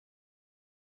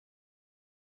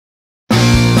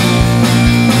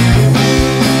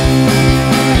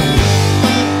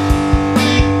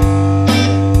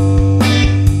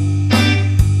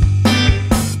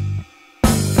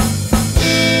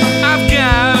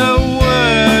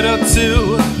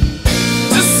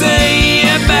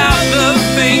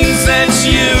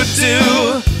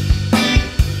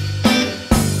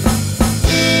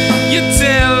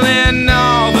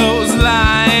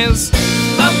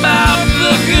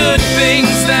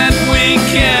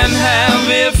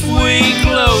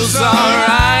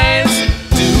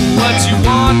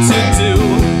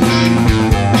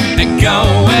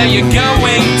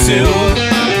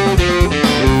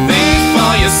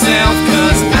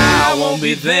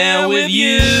be there with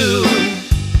you.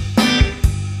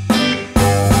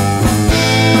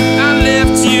 I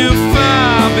left you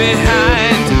far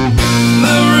behind,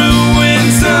 the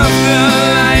ruins of the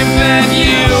life that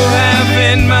you have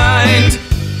in mind.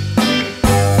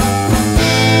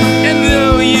 And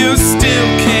though you still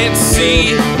can't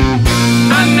see,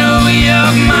 I know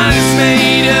your mind's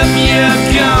made up. You're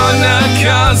gonna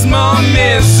cause more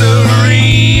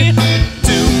misery.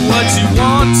 Do what you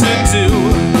want to do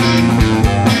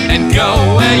and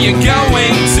go where you're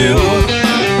going to.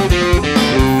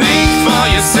 Think for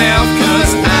yourself,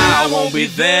 'cause I won't be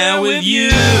there with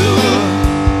you.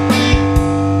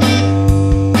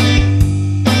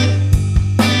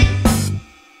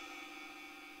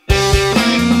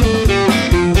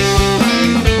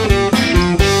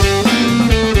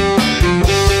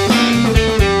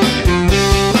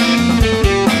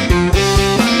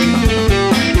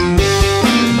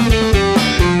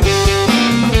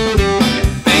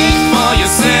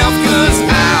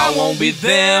 Be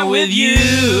there with you.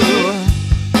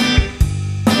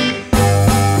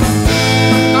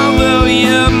 Although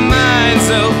your mind's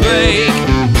awake,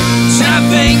 try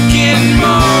thinking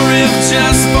more if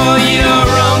just for your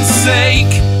own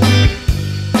sake.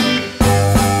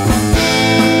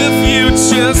 The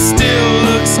future still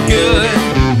looks good,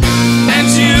 and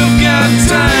you've got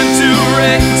time to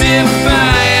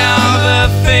rectify all the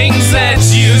things that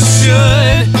you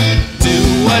should. Do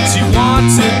what you want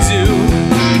to do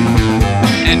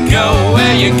and go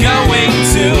where you're going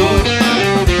to.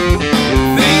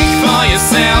 Think for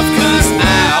yourself, 'cause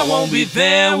I won't be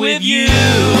there with you.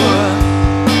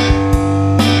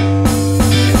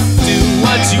 Do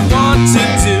what you want to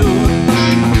do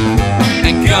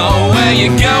and go where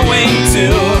you're going to.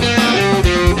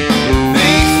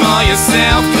 Think for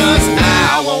yourself, 'cause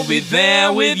I won't be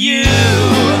there with you.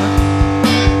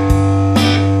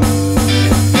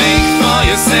 Think for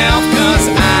yourself, 'cause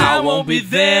I won't be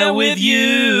there with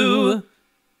you.